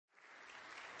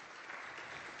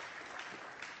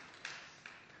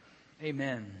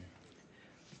Amen.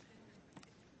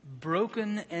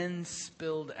 Broken and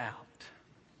spilled out.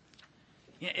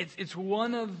 Yeah, it's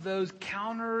one of those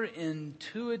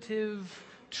counterintuitive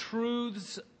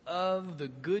truths of the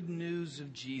good news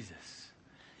of Jesus.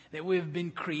 That we have been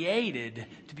created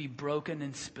to be broken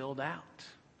and spilled out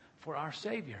for our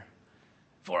Savior.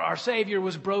 For our Savior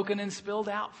was broken and spilled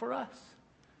out for us.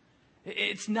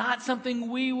 It's not something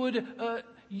we would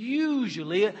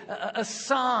usually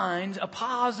assign a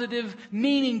positive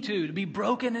meaning to be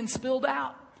broken and spilled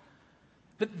out.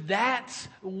 But that's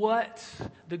what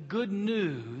the good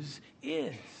news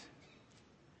is.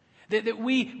 That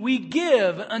we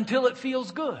give until it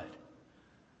feels good.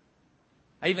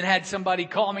 I even had somebody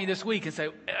call me this week and say,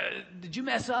 did you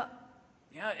mess up?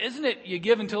 Yeah, isn't it you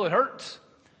give until it hurts?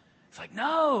 It's like,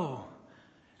 no.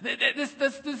 This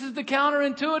is the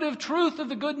counterintuitive truth of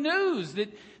the good news.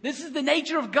 That this is the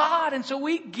nature of God. And so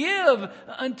we give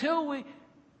until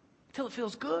it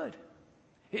feels good.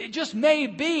 It just may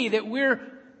be that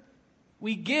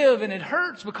we give and it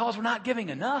hurts because we're not giving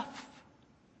enough.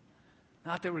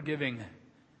 Not that we're giving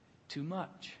too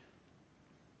much.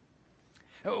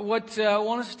 What I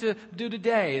want us to do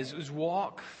today is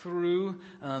walk through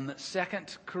 2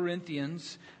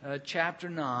 Corinthians chapter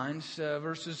 9,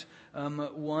 verses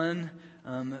 1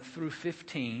 through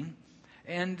 15.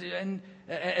 And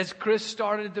as Chris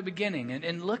started at the beginning,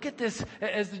 and look at this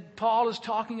as Paul is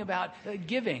talking about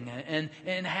giving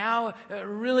and how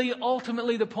really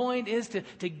ultimately the point is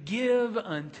to give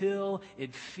until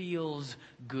it feels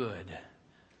good.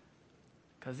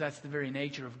 Because that's the very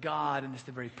nature of God, and it's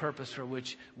the very purpose for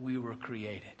which we were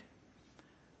created.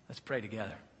 Let's pray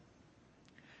together.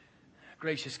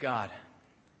 Gracious God,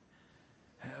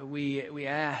 we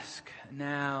ask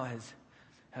now as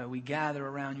we gather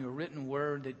around your written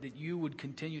word that you would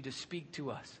continue to speak to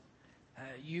us.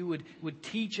 You would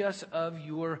teach us of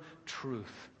your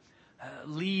truth.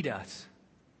 Lead us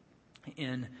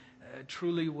in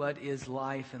truly what is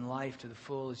life and life to the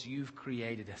full as you've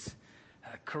created us.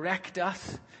 Correct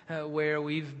us where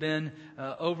we've been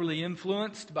overly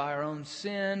influenced by our own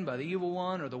sin, by the evil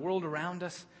one, or the world around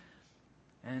us.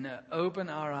 And open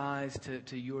our eyes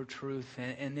to your truth,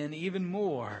 and then even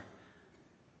more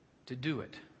to do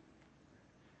it.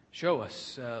 Show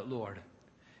us, Lord,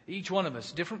 each one of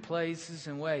us, different places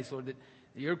and ways, Lord, that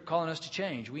you're calling us to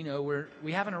change. We know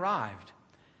we haven't arrived.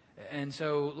 And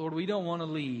so, Lord, we don't want to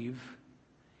leave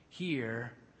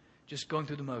here just going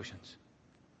through the motions.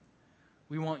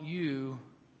 We want you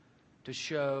to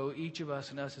show each of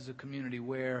us and us as a community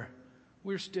where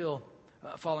we're still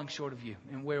falling short of you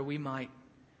and where we might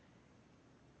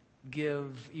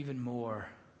give even more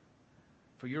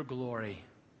for your glory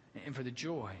and for the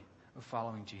joy of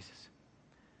following Jesus.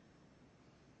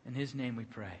 In his name we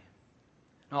pray.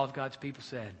 And all of God's people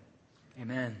said,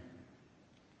 amen.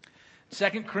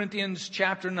 2 Corinthians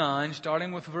chapter 9,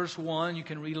 starting with verse 1. You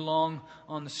can read along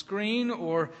on the screen,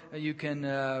 or you can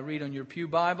read on your pew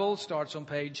Bible. Starts on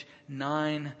page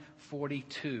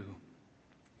 942.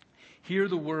 Hear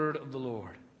the word of the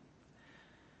Lord.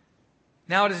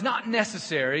 Now it is not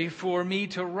necessary for me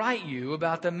to write you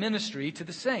about the ministry to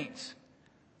the saints.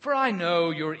 For I know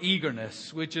your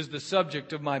eagerness, which is the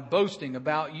subject of my boasting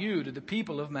about you to the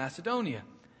people of Macedonia,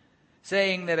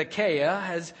 saying that Achaia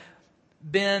has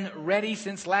been ready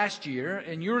since last year,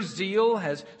 and your zeal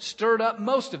has stirred up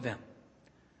most of them.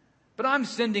 But I'm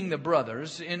sending the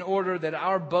brothers in order that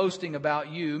our boasting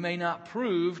about you may not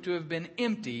prove to have been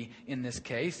empty in this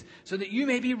case, so that you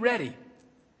may be ready,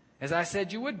 as I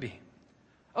said you would be.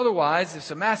 Otherwise, if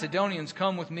some Macedonians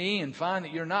come with me and find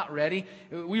that you're not ready,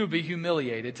 we will be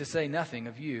humiliated, to say nothing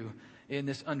of you, in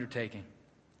this undertaking.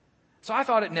 So I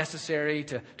thought it necessary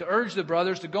to urge the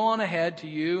brothers to go on ahead to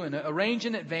you and arrange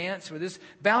in advance for this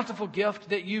bountiful gift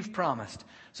that you've promised,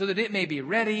 so that it may be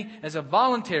ready as a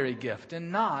voluntary gift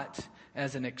and not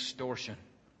as an extortion.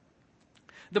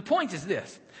 The point is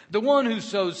this: the one who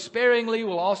sows sparingly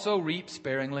will also reap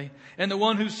sparingly, and the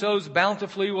one who sows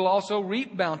bountifully will also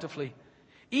reap bountifully.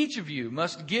 Each of you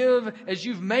must give as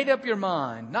you've made up your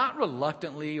mind, not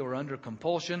reluctantly or under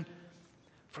compulsion.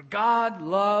 For God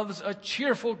loves a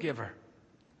cheerful giver.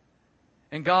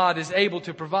 And God is able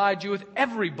to provide you with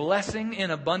every blessing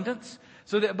in abundance,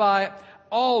 so that by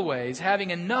always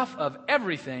having enough of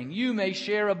everything, you may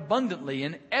share abundantly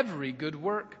in every good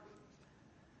work.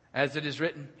 As it is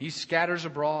written, He scatters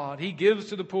abroad, He gives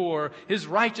to the poor, His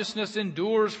righteousness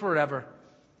endures forever.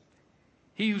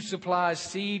 He who supplies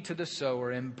seed to the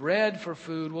sower and bread for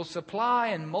food will supply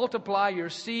and multiply your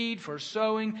seed for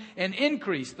sowing and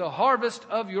increase the harvest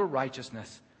of your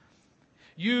righteousness.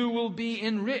 You will be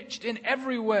enriched in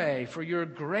every way for your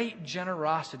great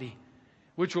generosity,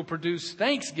 which will produce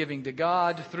thanksgiving to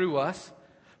God through us.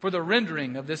 For the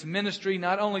rendering of this ministry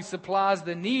not only supplies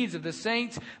the needs of the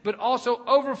saints, but also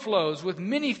overflows with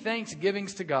many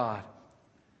thanksgivings to God.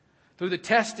 Through the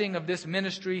testing of this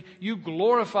ministry, you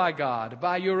glorify God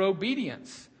by your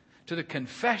obedience to the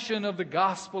confession of the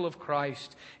gospel of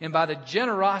Christ and by the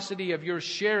generosity of your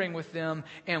sharing with them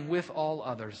and with all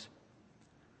others.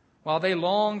 While they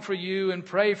long for you and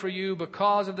pray for you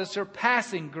because of the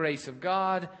surpassing grace of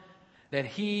God that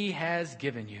He has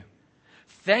given you.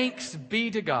 Thanks be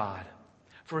to God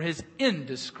for His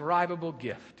indescribable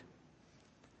gift.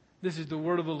 This is the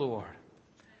word of the Lord.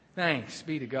 Thanks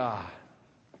be to God.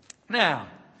 Now,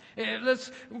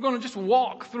 we're going to just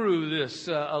walk through this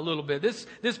a little bit.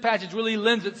 This passage really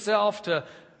lends itself to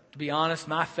be honest,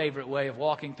 my favorite way of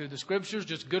walking through the Scriptures,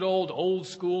 just good old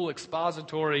school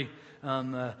expository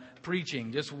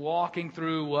preaching, just walking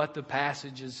through what the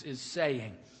passage is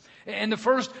saying. In the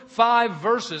first 5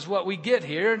 verses, what we get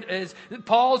here is that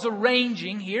Paul's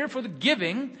arranging here for the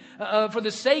giving for the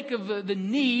sake of the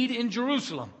need in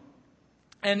Jerusalem.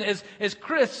 And as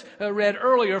Chris read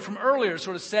earlier,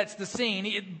 sort of sets the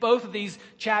scene. Both of these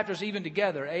chapters, even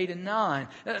together, 8 and 9,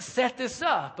 set this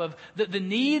up of the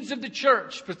needs of the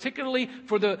church, particularly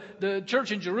for the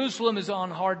church in Jerusalem is on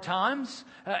hard times,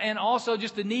 and also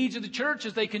just the needs of the church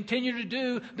as they continue to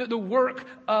do the work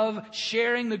of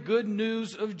sharing the good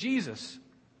news of Jesus.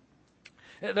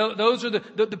 Those are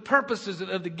the purposes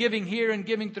of the giving here and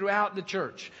giving throughout the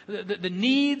church. The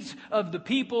needs of the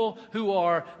people who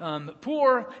are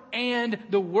poor and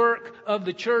the work of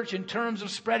the church in terms of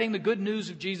spreading the good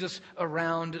news of Jesus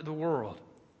around the world.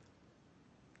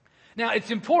 Now,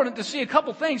 it's important to see a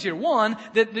couple things here. One,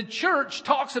 that the church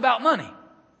talks about money.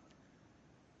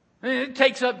 It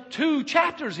takes up 2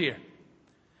 chapters here.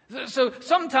 So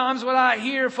sometimes when I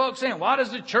hear folks saying, why does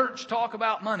the church talk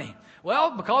about money?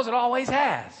 Well, because it always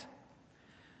has.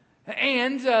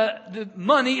 And the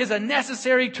money is a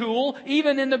necessary tool,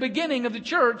 even in the beginning of the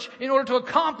church, in order to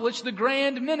accomplish the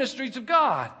grand ministries of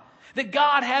God, that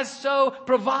God has so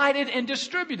provided and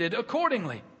distributed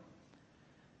accordingly.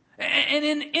 And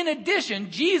in addition,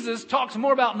 Jesus talks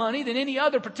more about money than any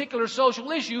other particular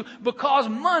social issue because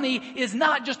money is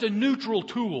not just a neutral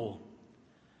tool,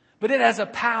 but it has a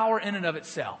power in and of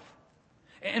itself.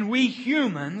 And we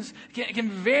humans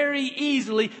can very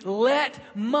easily let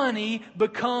money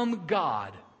become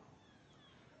God.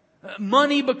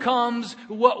 Money becomes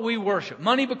what we worship.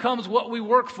 Money becomes what we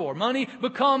work for. Money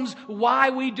becomes why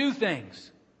we do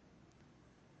things.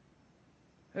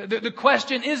 The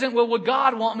question isn't, well, would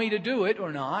God want me to do it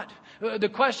or not? The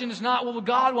question is not, well, would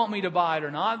God want me to buy it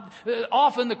or not?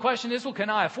 Often the question is, well,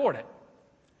 can I afford it?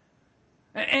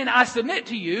 And I submit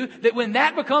to you that when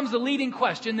that becomes the leading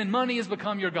question, then money has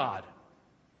become your God.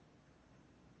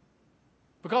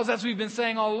 Because as we've been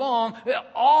saying all along,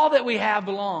 all that we have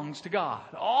belongs to God.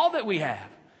 All that we have.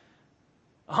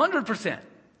 100%.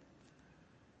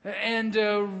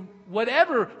 And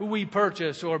whatever we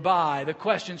purchase or buy, the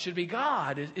question should be,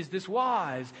 God, is this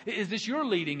wise? Is this your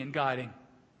leading and guiding?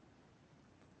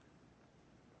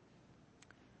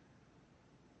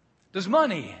 Does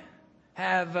money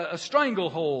have a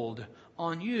stranglehold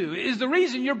on you? Is the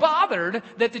reason you're bothered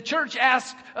that the church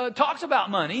talks about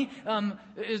money,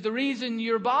 is the reason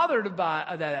you're bothered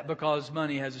by that because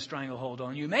money has a stranglehold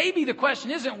on you? Maybe the question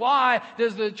isn't why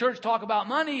does the church talk about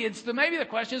money, maybe the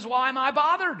question is why am I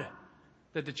bothered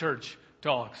that the church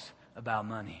talks about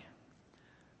money?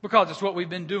 Because it's what we've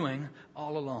been doing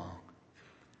all along.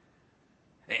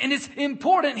 And it's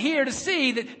important here to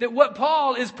see that what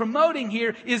Paul is promoting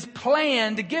here is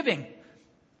planned giving.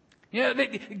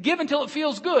 Give until it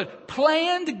feels good.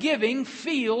 Planned giving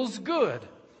feels good.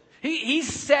 He's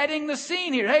setting the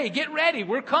scene here. Hey, get ready.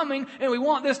 We're coming and we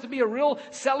want this to be a real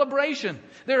celebration.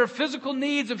 There are physical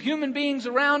needs of human beings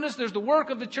around us. There's the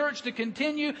work of the church to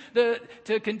continue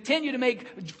to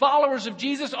make followers of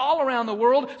Jesus all around the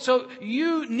world. So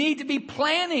you need to be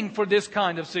planning for this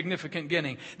kind of significant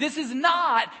giving. This is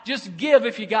not just give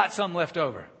if you got some left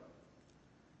over.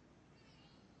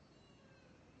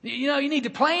 You need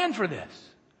to plan for this.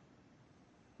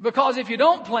 Because if you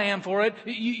don't plan for it,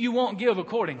 you won't give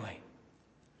accordingly.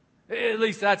 At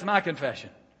least that's my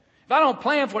confession. If I don't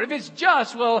plan for it, if it's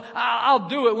just, well, I'll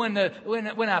do it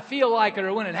when I feel like it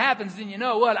or when it happens, then you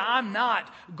know what? I'm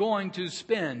not going to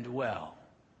spend well.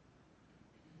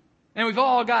 And we've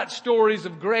all got stories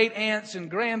of great aunts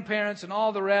and grandparents and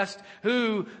all the rest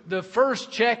who the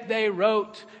first check they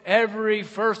wrote every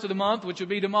first of the month, which will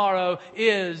be tomorrow,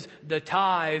 is the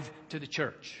tithe to the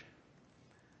church.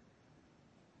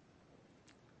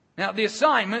 Now, the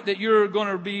assignment that you're going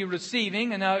to be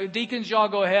receiving, and deacons, y'all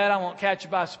go ahead. I won't catch you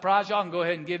by surprise. Y'all can go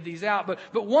ahead and give these out.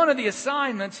 But one of the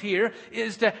assignments here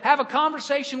is to have a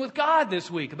conversation with God this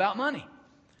week about money.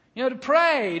 To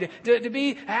pray, to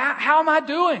be, how am I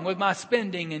doing with my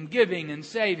spending and giving and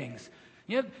savings?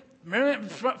 Remember,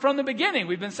 from the beginning,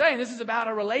 we've been saying this is about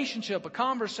a relationship, a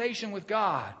conversation with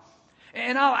God.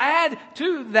 And I'll add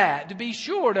to that, to be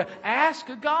sure, to ask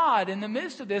God in the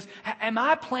midst of this, am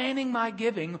I planning my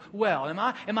giving well?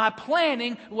 Am I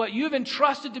planning what you've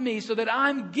entrusted to me so that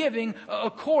I'm giving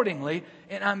accordingly,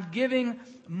 and I'm giving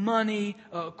money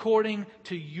according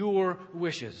to your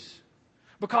wishes?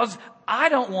 Because I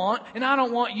don't want, and I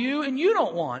don't want you, and you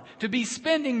don't want to be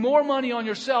spending more money on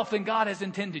yourself than God has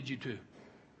intended you to.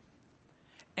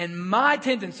 And my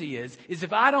tendency is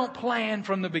if I don't plan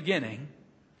from the beginning,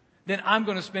 then I'm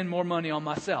going to spend more money on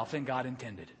myself than God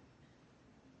intended.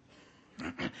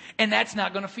 And that's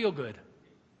not going to feel good.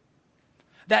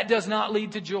 That does not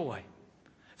lead to joy.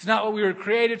 It's not what we were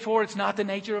created for. It's not the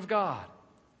nature of God.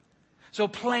 So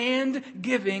planned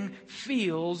giving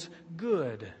feels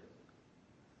good.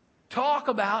 Talk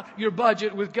about your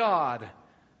budget with God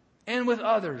and with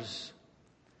others.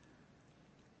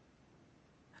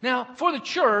 Now, for the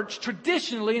church,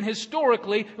 traditionally and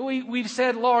historically, we've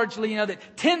said largely,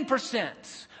 that 10%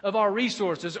 of our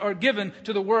resources are given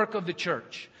to the work of the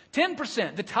church.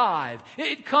 10%, the tithe.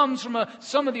 It comes from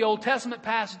some of the Old Testament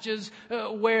passages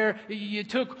where you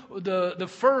took the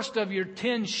first of your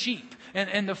 10 sheep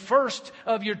and the first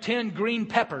of your 10 green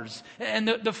peppers and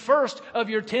the first of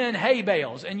your 10 hay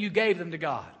bales, and you gave them to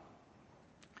God.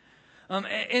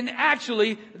 And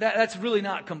actually, that's really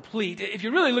not complete. If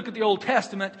you really look at the Old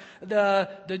Testament,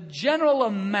 the general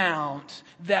amount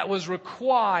that was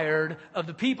required of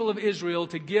the people of Israel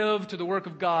to give to the work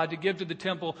of God, to give to the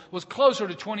temple, was closer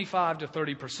to 25 to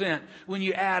 30% when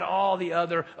you add all the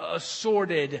other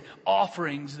assorted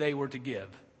offerings they were to give.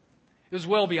 It was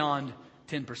well beyond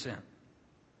 10%.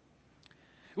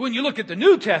 When you look at the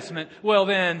New Testament, well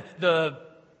then the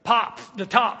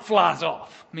top flies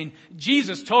off.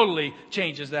 Jesus totally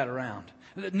changes that around.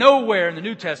 Nowhere in the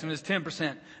New Testament is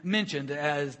 10% mentioned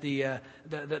as the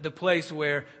place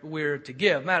where we're to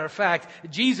give. Matter of fact,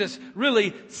 Jesus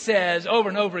really says over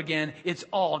and over again, it's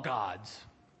all God's.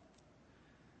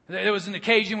 There was an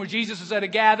occasion where Jesus was at a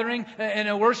gathering in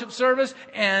a worship service,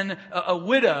 and a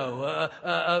widow,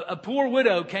 a poor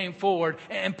widow, came forward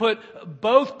and put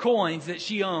both coins that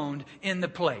she owned in the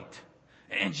plate.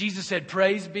 And Jesus said,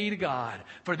 "Praise be to God,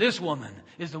 for this woman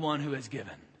is the one who has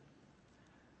given."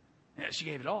 Yeah, she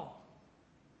gave it all.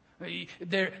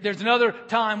 There's another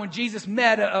time when Jesus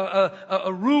met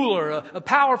a ruler, a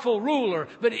powerful ruler,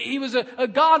 but he was a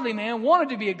godly man, wanted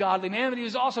to be a godly man, but he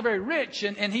was also very rich.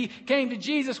 And he came to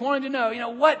Jesus wanting to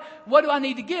know, what do I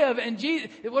need to give? And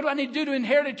what do I need to do to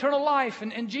inherit eternal life?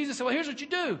 And Jesus said, well, here's what you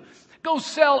do. Go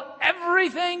sell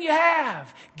everything you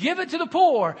have, give it to the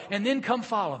poor, and then come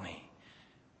follow me.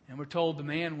 And we're told the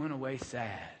man went away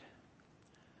sad.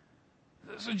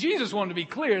 So Jesus wanted to be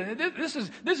clear. This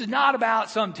is not about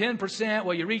some 10%.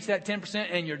 Well, you reach that 10%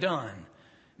 and you're done.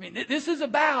 This is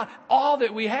about all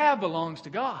that we have belongs to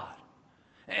God.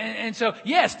 And so,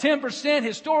 yes, 10%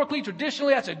 historically,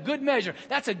 traditionally, that's a good measure.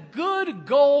 That's a good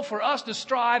goal for us to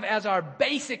strive as our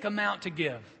basic amount to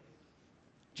give.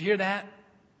 Did you hear that?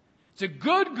 It's a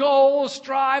good goal to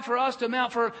strive for us to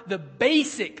amount for the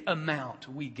basic amount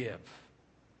we give.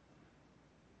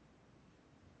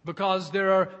 Because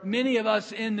there are many of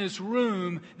us in this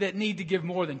room that need to give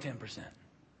more than 10%.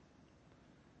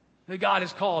 That God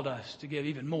has called us to give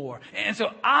even more. And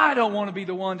so I don't want to be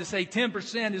the one to say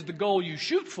 10% is the goal you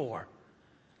shoot for.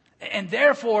 And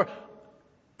therefore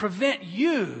prevent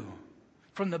you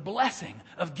from the blessing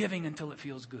of giving until it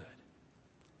feels good.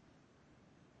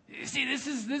 You see, this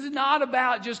is not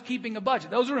about just keeping a budget.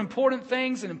 Those are important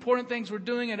things, and important things we're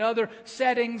doing at other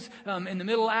settings, in the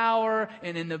middle hour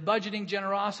and in the budgeting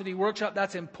generosity workshop.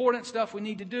 That's important stuff we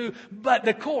need to do. But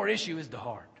the core issue is the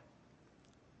heart.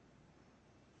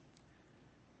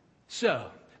 So,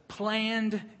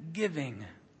 planned giving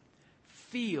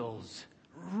feels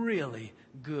really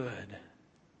good.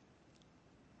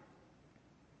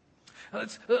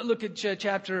 Let's look at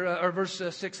verse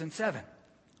 6 and 7.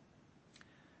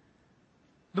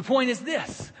 The point is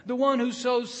this: the one who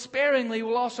sows sparingly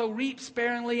will also reap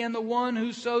sparingly, and the one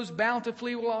who sows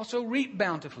bountifully will also reap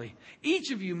bountifully.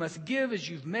 Each of you must give as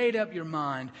you've made up your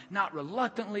mind, not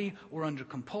reluctantly or under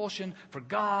compulsion, for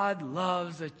God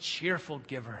loves a cheerful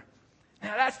giver.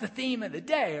 Now that's the theme of the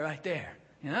day right there.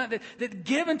 That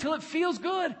give until it feels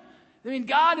good. I mean,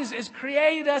 God has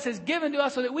created us, has given to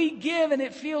us so that we give and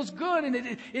it feels good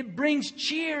and it brings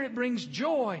cheer, it brings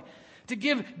joy. To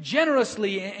give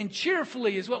generously and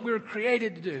cheerfully is what we were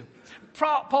created to do.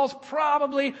 Paul's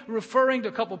probably referring to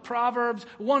a couple Proverbs,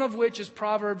 one of which is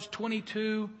Proverbs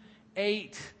 22,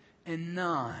 8 and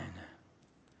 9.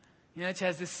 It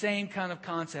has the same kind of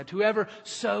concept. Whoever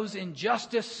sows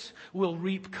injustice will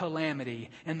reap calamity,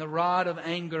 and the rod of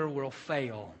anger will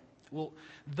fail.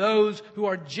 Those who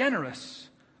are generous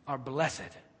are blessed,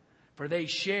 for they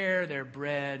share their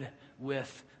bread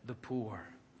with the poor.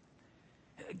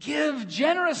 Give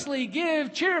generously,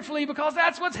 give cheerfully, because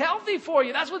that's what's healthy for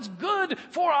you. That's what's good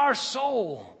for our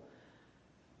soul.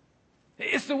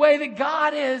 It's the way that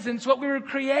God is, and it's what we were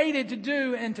created to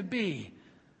do and to be.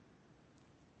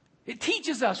 It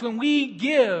teaches us when we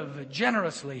give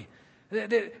generously,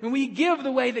 that when we give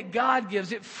the way that God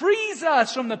gives, it frees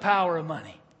us from the power of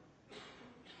money.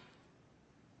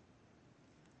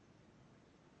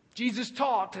 Jesus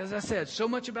talked, as I said, so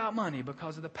much about money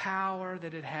because of the power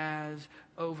that it has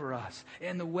over us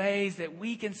and the ways that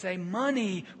we can say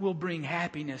money will bring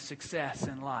happiness, success,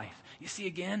 and life. You see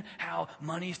again how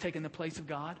money has taken the place of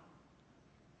God?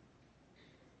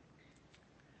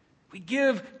 We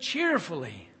give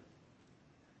cheerfully.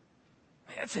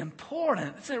 That's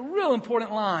important. It's a real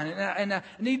important line. And I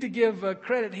need to give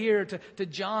credit here to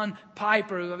John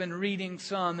Piper, who I've been reading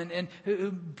some, and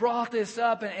who brought this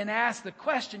up and asked the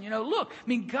question, look, I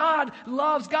mean, God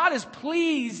loves, God is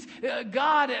pleased,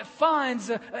 God finds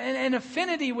an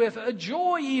affinity with, a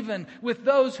joy even, with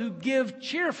those who give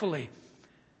cheerfully.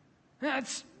 Now,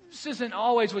 this isn't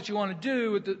always what you want to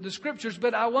do with the Scriptures,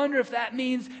 but I wonder if that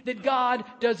means that God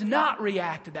does not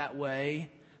react that way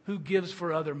who gives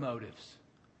for other motives.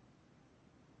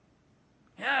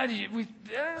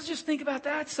 Let's just think about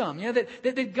that some.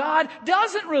 That God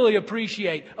doesn't really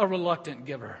appreciate a reluctant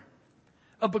giver,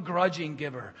 a begrudging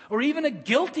giver, or even a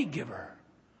guilty giver,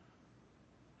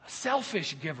 a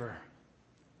selfish giver.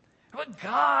 What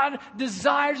God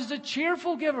desires is a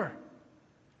cheerful giver.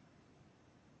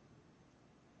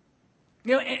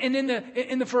 And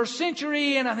in the first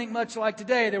century, and I think much like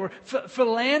today, there were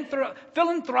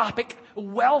philanthropic,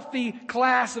 wealthy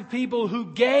class of people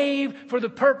who gave for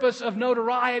the purpose of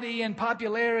notoriety and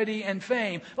popularity and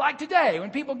fame. Like today,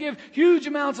 when people give huge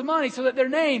amounts of money so that their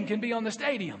name can be on the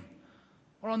stadium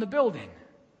or on the building.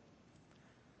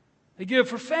 They give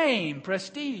for fame,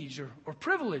 prestige, or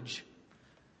privilege.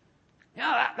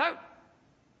 That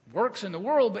works in the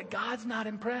world, but God's not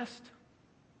impressed.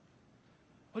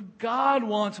 What God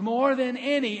wants more than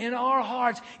any in our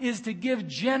hearts is to give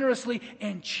generously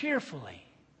and cheerfully.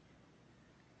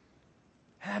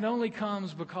 And that only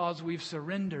comes because we've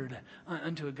surrendered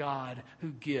unto a God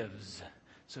who gives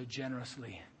so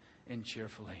generously and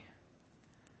cheerfully.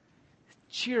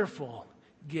 Cheerful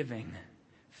giving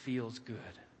feels good.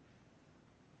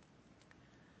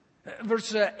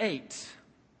 Verse 8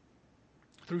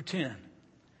 through 10.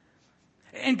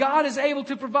 And God is able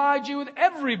to provide you with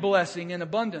every blessing in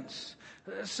abundance,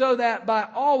 so that by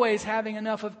always having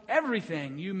enough of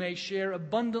everything, you may share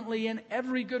abundantly in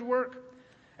every good work.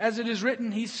 As it is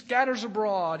written, He scatters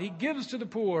abroad, He gives to the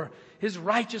poor, His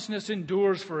righteousness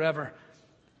endures forever.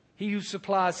 He who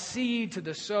supplies seed to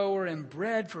the sower and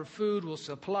bread for food will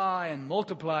supply and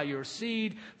multiply your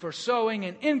seed for sowing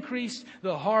and increase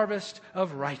the harvest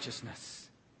of righteousness.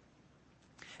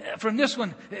 From this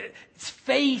one, it's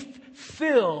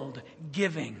faith-filled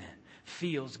giving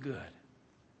feels good.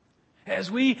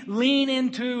 As we lean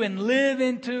into and live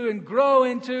into and grow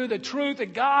into the truth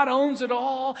that God owns it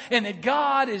all and that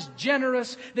God is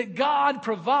generous, that God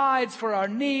provides for our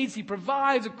needs, He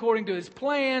provides according to His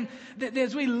plan, that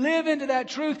as we live into that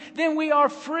truth, then we are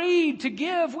freed to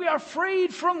give. We are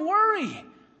freed from worry.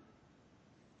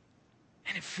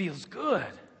 And it feels good.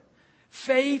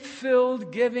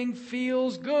 Faith-filled giving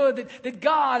feels good. That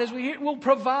God, as we hear, will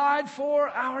provide for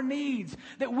our needs.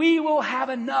 That we will have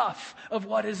enough of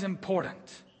what is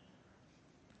important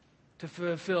to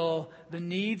fulfill the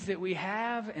needs that we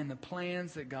have and the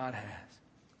plans that God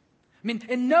has.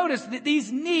 And notice that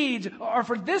these needs are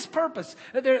for this purpose.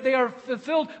 They are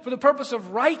fulfilled for the purpose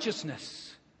of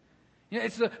righteousness.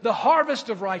 It's the harvest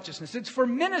of righteousness. It's for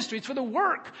ministry. It's for the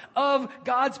work of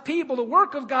God's people, the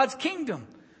work of God's kingdom.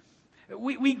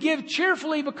 We give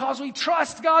cheerfully because we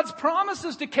trust God's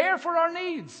promises to care for our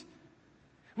needs.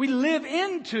 We live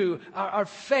into our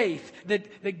faith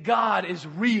that God is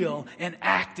real and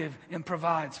active and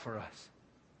provides for us.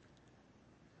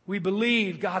 We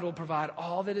believe God will provide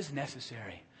all that is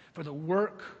necessary for the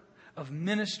work of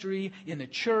ministry in the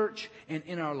church and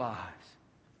in our lives.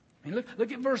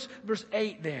 Look at verse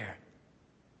 8 there.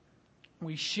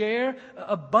 We share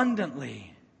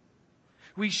abundantly.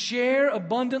 We share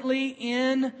abundantly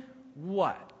in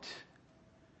what?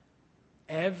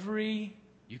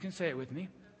 You can say it with me,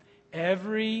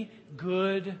 every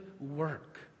good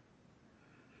work.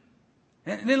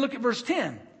 And then look at verse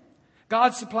 10.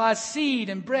 God supplies seed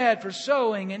and bread for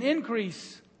sowing and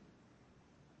increase.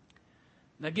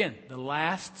 And again, the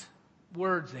last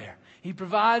words there. He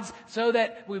provides so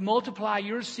that we multiply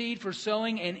your seed for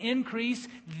sowing and increase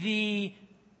the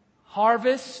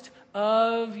harvest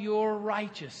of your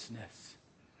righteousness.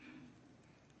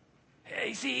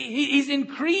 You see, He's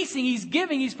increasing, He's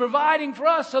giving, He's providing for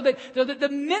us so that the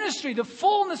ministry, the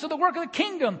fullness of the work of the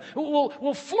kingdom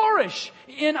will flourish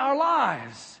in our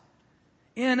lives,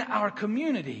 in our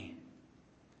community.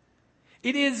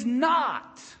 It is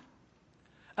not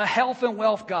a health and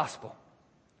wealth gospel.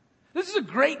 This is a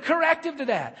great corrective to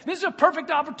that. This is a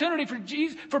perfect opportunity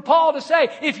for Paul to say,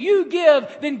 if you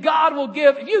give, then God will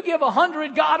give. If you give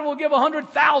 100, God will give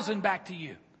 100,000 back to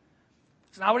you.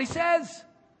 That's not what he says.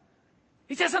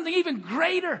 He says something even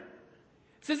greater.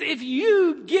 He says, if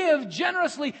you give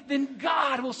generously, then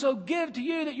God will so give to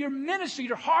you that your ministry,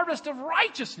 your harvest of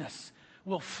righteousness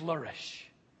will flourish.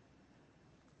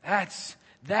 That's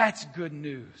good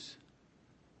news.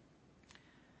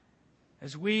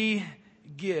 As we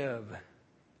give,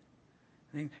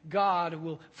 then God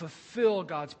will fulfill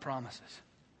God's promises.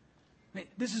 I mean,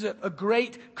 this is a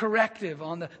great corrective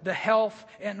on the health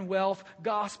and wealth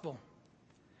gospel.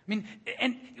 I mean,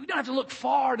 and we don't have to look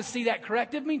far to see that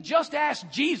corrective. I mean, just ask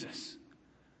Jesus.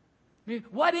 I mean,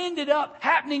 what ended up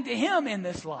happening to him in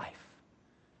this life?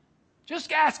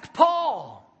 Just ask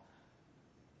Paul.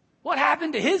 What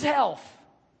happened to his health?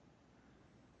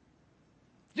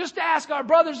 Just ask our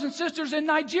brothers and sisters in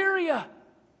Nigeria.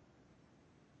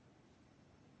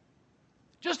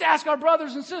 Just ask our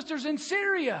brothers and sisters in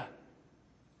Syria.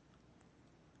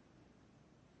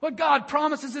 What God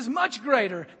promises is much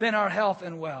greater than our health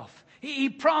and wealth. He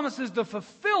promises the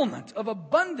fulfillment of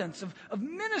abundance, of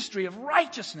ministry, of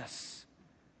righteousness.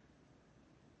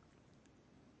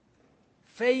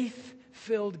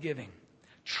 Faith-filled giving,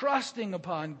 trusting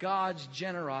upon God's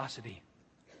generosity,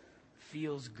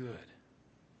 feels good.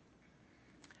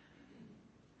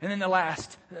 And then the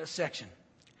last section,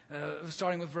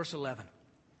 starting with verse 11.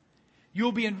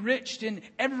 You'll be enriched in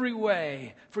every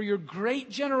way for your great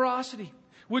generosity,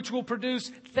 which will produce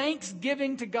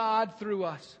thanksgiving to God through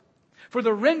us. For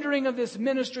the rendering of this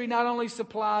ministry not only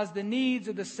supplies the needs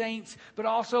of the saints, but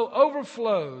also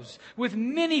overflows with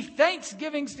many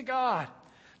thanksgivings to God.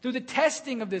 Through the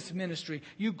testing of this ministry,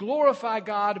 you glorify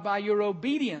God by your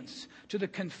obedience to the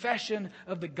confession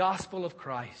of the gospel of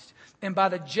Christ, and by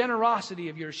the generosity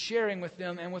of your sharing with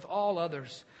them and with all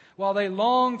others, while they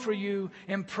long for you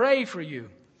and pray for you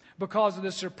because of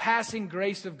the surpassing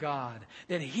grace of God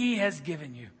that He has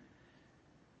given you.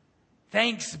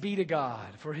 Thanks be to God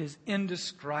for His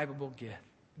indescribable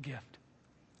gift.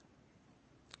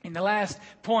 And the last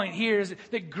point here is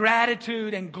that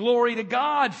gratitude and glory to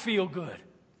God feel good.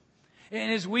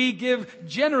 And as we give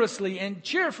generously and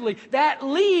cheerfully, that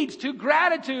leads to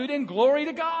gratitude and glory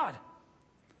to God.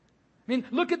 I mean,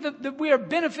 look at we are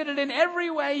benefited in every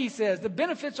way, he says. The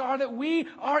benefits are that we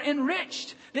are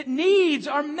enriched, that needs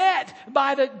are met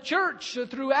by the church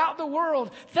throughout the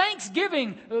world.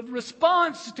 Thanksgiving,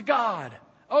 response to God,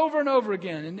 over and over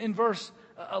again in verse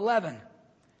 11.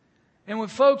 And when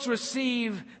folks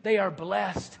receive, they are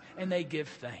blessed and they give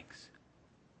thanks.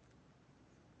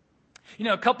 You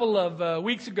know, a couple of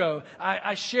weeks ago,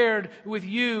 I shared with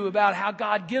you about how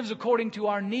God gives according to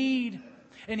our need.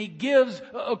 And He gives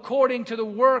according to the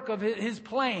work of His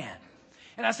plan.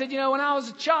 And I said, you know, when I was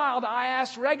a child, I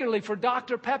asked regularly for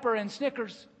Dr. Pepper and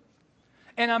Snickers.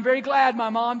 And I'm very glad my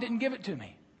mom didn't give it to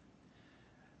me.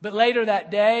 But later that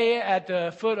day, at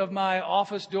the foot of my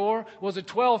office door, was a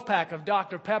 12-pack of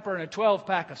Dr. Pepper and a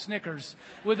 12-pack of Snickers,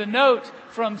 with a note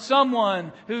from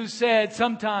someone who said,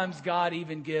 sometimes God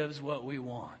even gives what we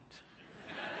want.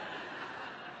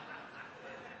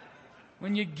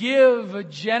 When you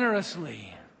give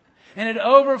generously and it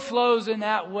overflows in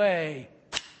that way,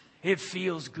 it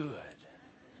feels good.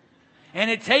 And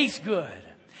it tastes good.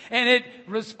 And it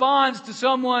responds to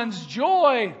someone's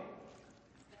joy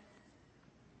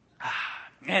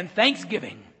and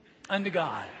thanksgiving unto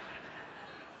God.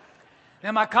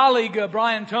 Now, my colleague,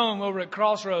 Brian Tome, over at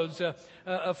Crossroads,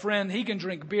 a friend, he can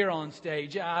drink beer on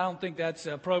stage. I don't think that's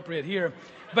appropriate here.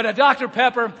 But a Dr.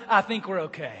 Pepper, I think we're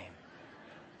okay.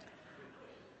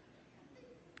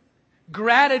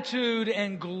 Gratitude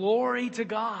and glory to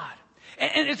God.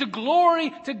 And it's a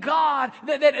glory to God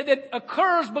that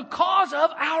occurs because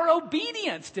of our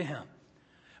obedience to Him.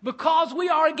 Because we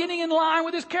are getting in line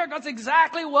with His character. That's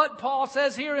exactly what Paul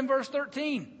says here in verse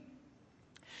 13.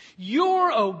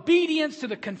 Your obedience to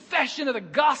the confession of the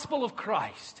gospel of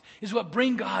Christ is what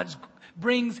brings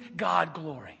God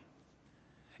glory.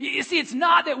 You see, it's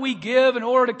not that we give in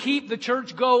order to keep the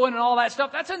church going and all that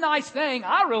stuff. That's a nice thing.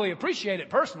 I really appreciate it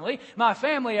personally, my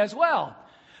family as well.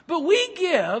 But we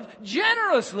give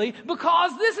generously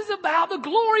because this is about the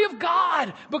glory of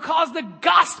God, because the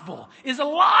gospel is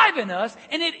alive in us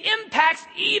and it impacts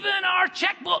even our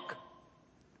checkbook.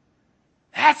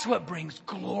 That's what brings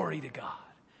glory to God.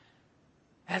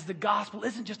 As the gospel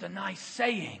isn't just a nice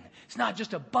saying. It's not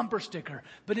just a bumper sticker,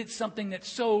 but it's something that's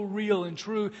so real and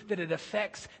true that it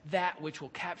affects that which will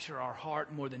capture our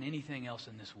heart more than anything else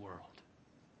in this world.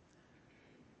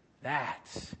 That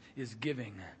is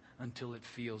giving until it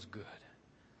feels good.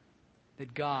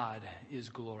 That God is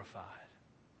glorified.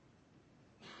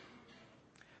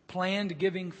 Planned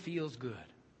giving feels good.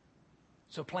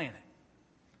 So plan it.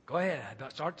 Go ahead.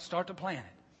 Start to plan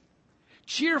it.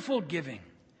 Cheerful giving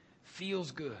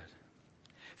feels good.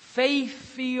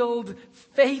 Faith-filled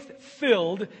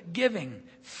giving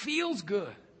feels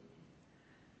good.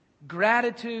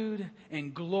 Gratitude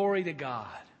and glory to God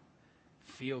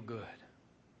feel good.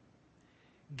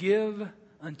 Give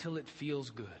until it feels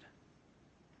good.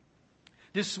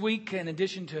 This week, in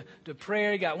addition to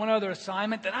prayer, you got one other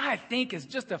assignment that I think is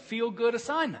just a feel-good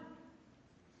assignment.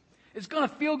 It's going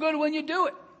to feel good when you do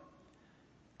it.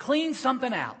 Clean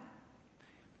something out.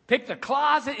 Pick the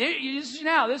closet.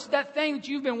 That thing that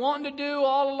you've been wanting to do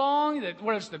all along,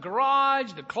 whether it's the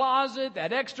garage, the closet,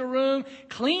 that extra room,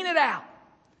 clean it out.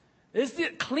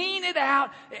 Clean it out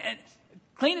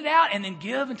and then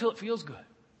give until it feels good.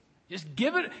 Just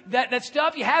give it, that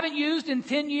stuff you haven't used in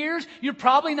 10 years, you're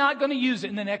probably not going to use it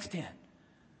in the next 10.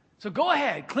 So go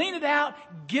ahead, clean it out,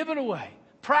 give it away.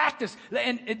 Practice,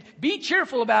 and be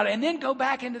cheerful about it, and then go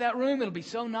back into that room. It'll be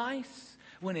so nice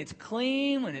when it's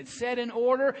clean, when it's set in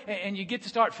order, and you get to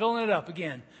start filling it up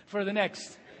again for the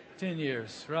next 10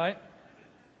 years, right?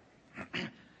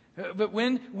 But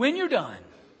when you're done,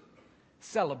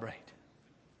 celebrate.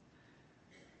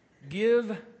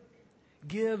 Give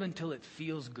until it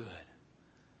feels good.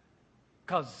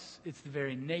 Because it's the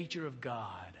very nature of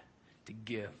God to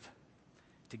give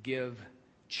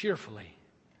cheerfully,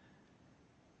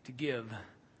 to give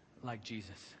like Jesus.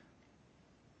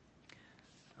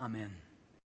 Amen.